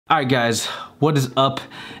Alright guys, what is up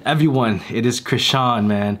everyone? It is Krishan,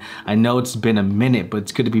 man. I know it's been a minute, but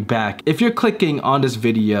it's good to be back. If you're clicking on this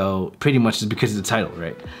video, pretty much it's because of the title,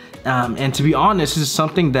 right? And to be honest, this is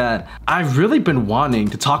something that I've really been wanting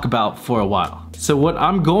to talk about for a while. So what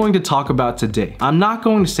I'm going to talk about today, I'm not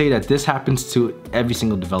going to say that this happens to every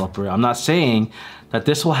single developer. I'm not saying that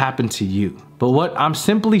this will happen to you. But what I'm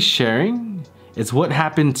simply sharing is what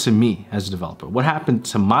happened to me as a developer. What happened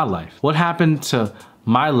to my life? What happened to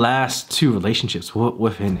my last two relationships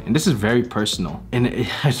within it. And this is very personal, and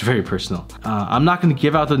it's very personal. I'm not gonna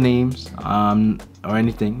give out the names or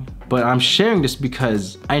anything, but I'm sharing this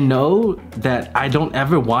because I know that I don't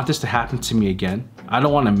ever want this to happen to me again. I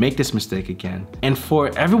don't want to make this mistake again. And for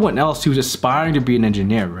everyone else who's aspiring to be an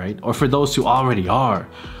engineer, right? Or for those who already are,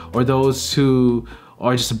 or those who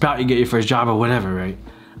are just about to get your first job or whatever, right?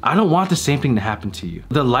 I don't want the same thing to happen to you.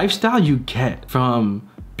 The lifestyle you get from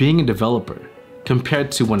being a developer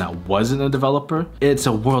compared to when I wasn't a developer, it's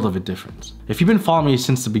a world of a difference. If you've been following me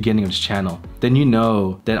since the beginning of this channel, then you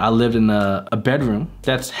know that I lived in a bedroom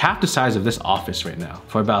that's half the size of this office right now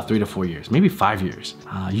for about 3 to 4 years, maybe 5 years.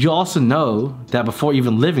 You also know that before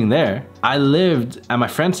even living there, I lived at my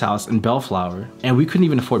friend's house in Bellflower, and we couldn't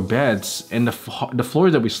even afford beds, and the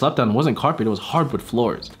floors that we slept on wasn't carpet, it was hardwood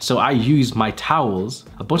floors. So I used my towels,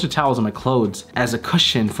 a bunch of towels on my clothes, as a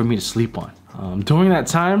cushion for me to sleep on. During that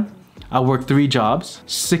time, I worked 3 jobs,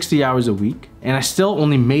 60 hours a week, and I still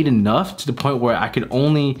only made enough to the point where I could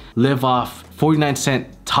only live off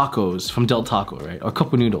 49-cent tacos from Del Taco, right? Or a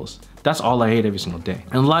couple noodles. That's all I ate every single day.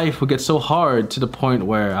 And life would get so hard to the point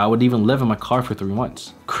where I would even live in my car for 3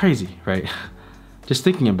 months. Crazy, right? Just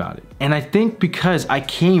thinking about it. And I think because I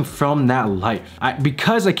came from that life,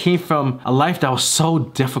 because I came from a life that was so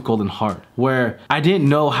difficult and hard, where I didn't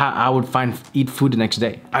know how I would eat food the next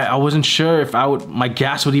day. I wasn't sure if my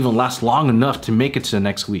gas would even last long enough to make it to the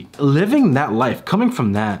next week. Living that life, coming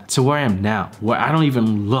from that to where I am now, where I don't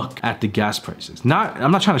even look at the gas prices.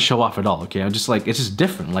 I'm not trying to show off at all, okay? I'm just like, it's just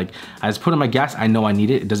different. Like, I just put in my gas, I know I need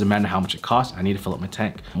it. It doesn't matter how much it costs, I need to fill up my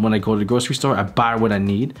tank. When I go to the grocery store, I buy what I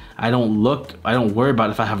need. I don't worry about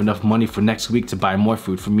if I have enough money for next week to buy more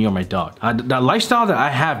food for me or my dog. The lifestyle that I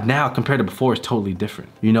have now compared to before is totally different.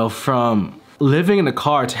 You know, from living in a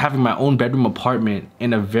car to having my own bedroom apartment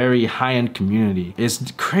in a very high-end community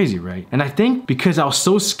is crazy, right? And I think because I was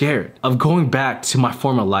so scared of going back to my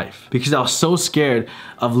former life, because I was so scared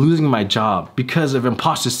of losing my job, because of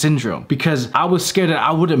imposter syndrome, because I was scared that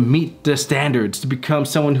I wouldn't meet the standards to become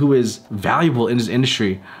someone who is valuable in this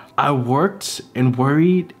industry, I worked and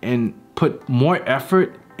worried and put more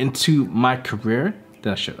effort into my career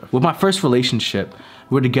than I should have. With my first relationship,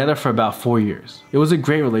 we were together for about 4 years. It was a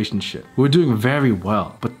great relationship. We were doing very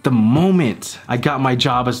well. But the moment I got my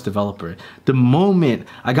job as a developer, the moment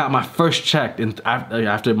I got my first check, and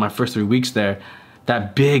after my first 3 weeks there,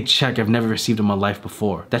 that big check I've never received in my life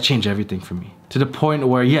before, that changed everything for me. To the point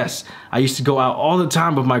where, yes, I used to go out all the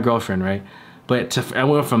time with my girlfriend, right? But I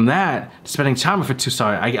went from that to spending time with her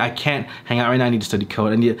sorry, I can't hang out right now, I need to study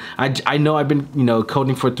code. I know I've been, you know,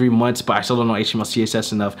 coding for 3 months, but I still don't know HTML,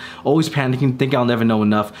 CSS enough. Always panicking, think I'll never know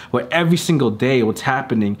enough. Where every single day what's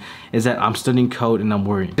happening is that I'm studying code and I'm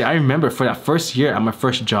worrying. I remember for that first year at my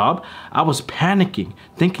first job, I was panicking,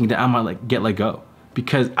 thinking that I might get let go.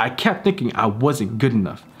 Because I kept thinking I wasn't good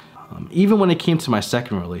enough. Even when it came to my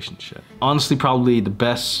second relationship. Honestly, probably the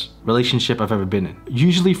best relationship I've ever been in.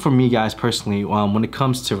 Usually for me, guys, personally, when it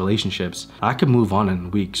comes to relationships, I could move on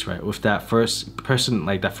in weeks, right? With that first person,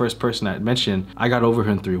 like that first person I mentioned, I got over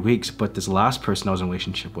her in 3 weeks, but this last person I was in a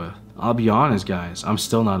relationship with, I'll be honest, guys, I'm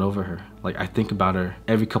still not over her. Like, I think about her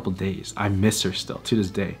every couple days. I miss her still to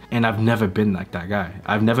this day. And I've never been like that guy.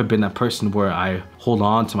 I've never been that person where I hold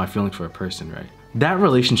on to my feelings for a person, right? That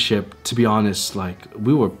relationship, to be honest, like,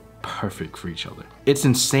 we were perfect for each other. It's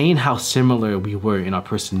insane how similar we were in our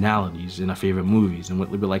personalities, in our favorite movies, and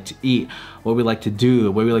what we like to eat, what we like to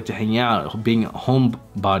do, where we like to hang out, being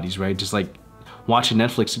homebodies, right? Just like watching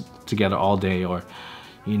Netflix together all day, or,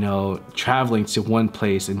 you know, traveling to one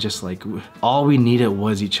place, and just like all we needed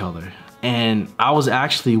was each other. And I was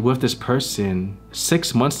actually with this person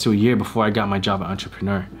 6 months to a year before I got my job at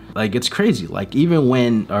Entrepreneur. Like, it's crazy. Like, even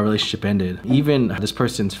when our relationship ended, even this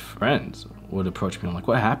person's friends would approach me. I'm like,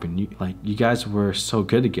 what happened? You guys were so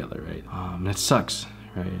good together, right? And it sucks,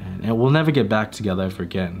 right? And we'll never get back together ever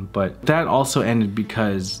again. But that also ended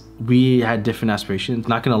because we had different aspirations.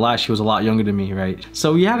 Not gonna lie, she was a lot younger than me, right?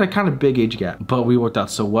 So we had a kind of big age gap, but we worked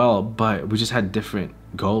out so well, but we just had different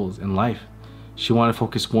goals in life. She wanted to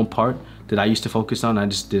focus one part, that I used to focus on. I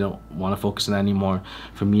just didn't want to focus on that anymore.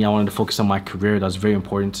 For me, I wanted to focus on my career. That was very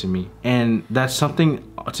important to me. And that's something,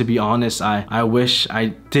 to be honest, I wish I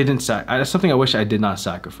didn't, that's something I wish I did not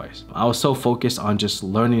sacrifice. I was so focused on just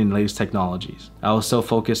learning the latest technologies. I was so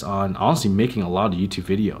focused on honestly making a lot of YouTube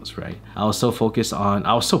videos, right? I was so focused on,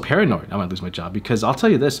 I was so paranoid I might lose my job, because I'll tell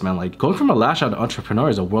you this, man, like going from a lash out entrepreneur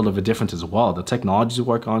is a world of a difference as well. The technologies you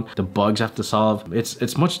work on, the bugs I have to solve,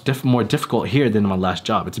 it's much more difficult here than my last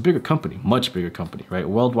job. It's a bigger company, much bigger company, right?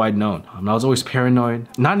 Worldwide known. I was always paranoid.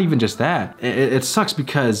 Not even just that. It sucks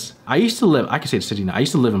because I used to live, I can say the city now, I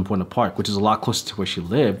used to live in Buena Park, which is a lot closer to where she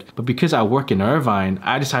lived. But because I work in Irvine,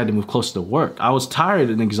 I decided to move closer to work. I was tired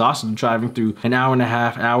and exhausted of driving through an hour to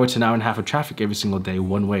an hour and a half of traffic every single day,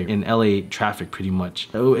 one way in LA traffic pretty much.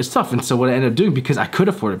 It's tough. And so what I ended up doing, because I could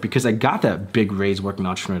afford it, because I got that big raise working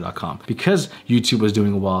on entrepreneur.com, because YouTube was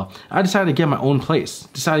doing well, I decided to get my own place,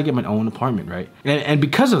 decided to get my own apartment, right? And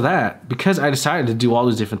because of that, because I decided to do all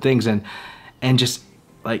these different things and just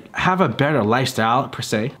like have a better lifestyle per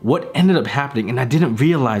se, what ended up happening, and I didn't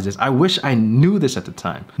realize this, I wish I knew this at the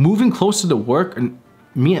time. Moving closer to work, and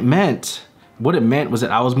what it meant was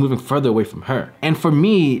that I was moving further away from her. And for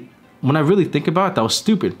me, when I really think about it, that was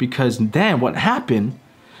stupid, because then what happened,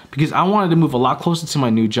 because I wanted to move a lot closer to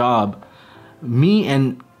my new job, me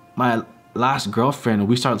and my last girlfriend,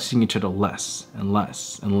 we started seeing each other less and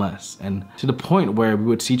less and less, and to the point where we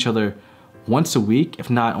would see each other once a week, if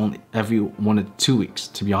not only every 1 to 2 weeks,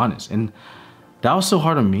 to be honest. And that was so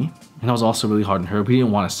hard on me, and that was also really hard on her. We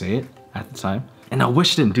didn't want to say it at the time. And I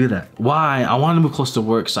wish I didn't do that. Why? I wanted to move close to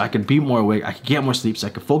work so I could be more awake, I could get more sleep, so I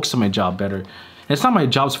could focus on my job better. And it's not my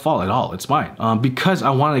job's fault at all, it's mine. Because I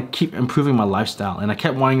wanted to keep improving my lifestyle, and I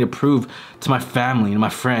kept wanting to prove to my family and my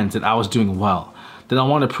friends that I was doing well. That I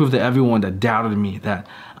wanted to prove to everyone that doubted me that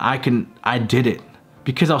I did it.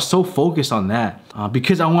 Because I was so focused on that,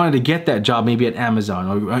 because I wanted to get that job maybe at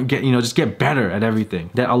Amazon, or just get better at everything,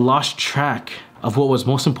 that I lost track of what was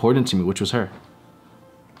most important to me, which was her.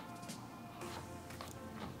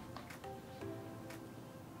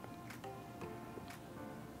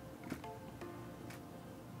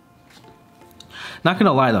 Not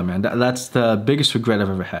gonna lie though, man, that's the biggest regret I've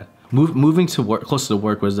ever had. Moving to work, closer to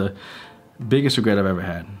work, was the biggest regret I've ever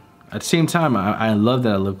had. At the same time, I love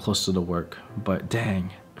that I live close to the work, but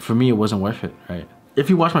dang, for me, it wasn't worth it, right? If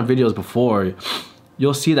you watch my videos before,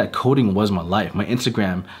 you'll see that coding was my life. My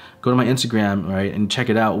Instagram, go to my Instagram, right, and check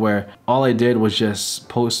it out, where all I did was just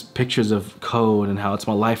post pictures of code and how it's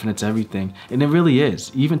my life and it's everything. And it really is,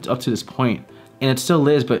 even up to this point. And it still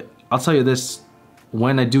is, but I'll tell you this,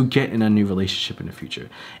 when I do get in a new relationship in the future.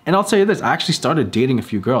 And I'll tell you this, I actually started dating a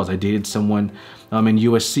few girls. I dated someone in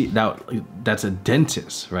USC that's a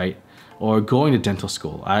dentist, right? Or going to dental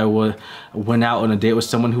school. I went out on a date with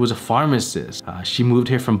someone who was a pharmacist. She moved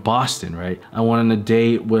here from Boston, right? I went on a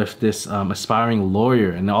date with this aspiring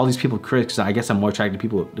lawyer, and all these people careers, because I guess I'm more attracted to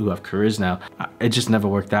people who have careers now. It just never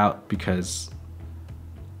worked out because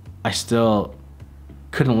I still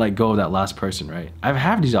couldn't let go of that last person, right? I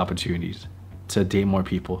have these opportunities to date more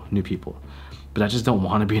people, new people, but I just don't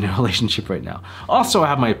want to be in a relationship right now. Also, I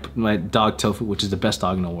have my dog Tofu, which is the best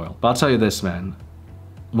dog in the world. But I'll tell you this, man,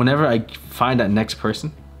 whenever I find that next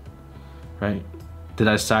person, right, that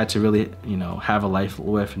I decide to really, have a life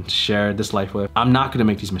with and share this life with, I'm not gonna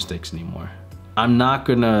make these mistakes anymore. I'm not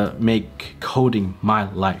gonna make coding my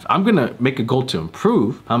life. I'm gonna make a goal to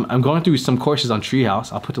improve. I'm going through some courses on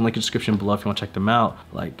Treehouse. I'll put the link in the description below if you wanna check them out.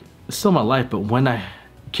 Like, it's still my life, but when I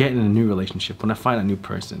get in a new relationship, when I find a new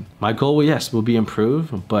person, my goal will be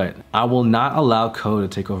improve, but I will not allow code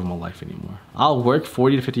to take over my life anymore. I'll work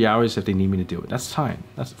 40 to 50 hours if they need me to do it. That's fine.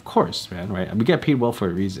 That's, of course, man, right? We get paid well for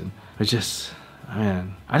a reason. But just,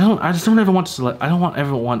 man, I just don't ever want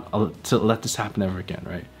to let this happen ever again,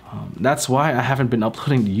 right? That's why I haven't been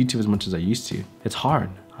uploading to YouTube as much as I used to. It's hard.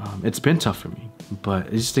 It's been tough for me,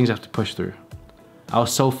 but these things I have to push through. I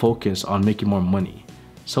was so focused on making more money,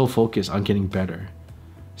 so focused on getting better,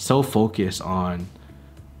 so focused on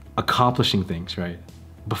accomplishing things, right?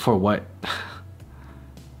 Before what?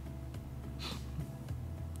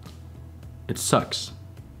 It sucks.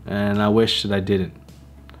 And I wish that I didn't.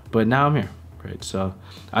 But now I'm here, right? So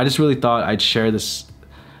I just really thought I'd share this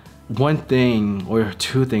one thing or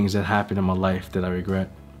two things that happened in my life that I regret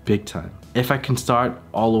big time. If I can start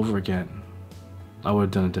all over again, I would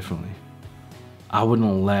have done it differently. I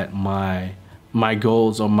wouldn't let my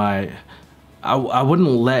goals or I wouldn't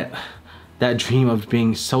let that dream of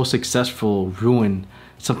being so successful ruin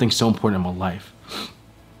something so important in my life.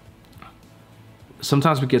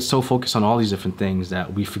 Sometimes we get so focused on all these different things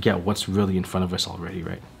that we forget what's really in front of us already,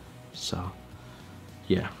 right? So,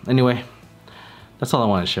 yeah. Anyway, that's all I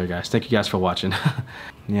wanted to share, guys. Thank you guys for watching.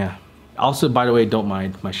 Yeah. Also, by the way, don't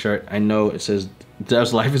mind my shirt. I know it says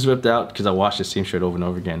Dev's life is ripped out because I washed the same shirt over and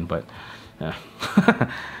over again, but yeah.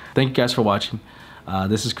 Thank you guys for watching.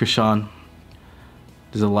 This is Krishan.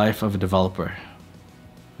 This is the life of a developer.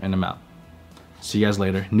 And I'm out. See you guys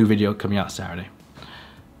later. New video coming out Saturday.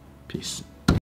 Peace.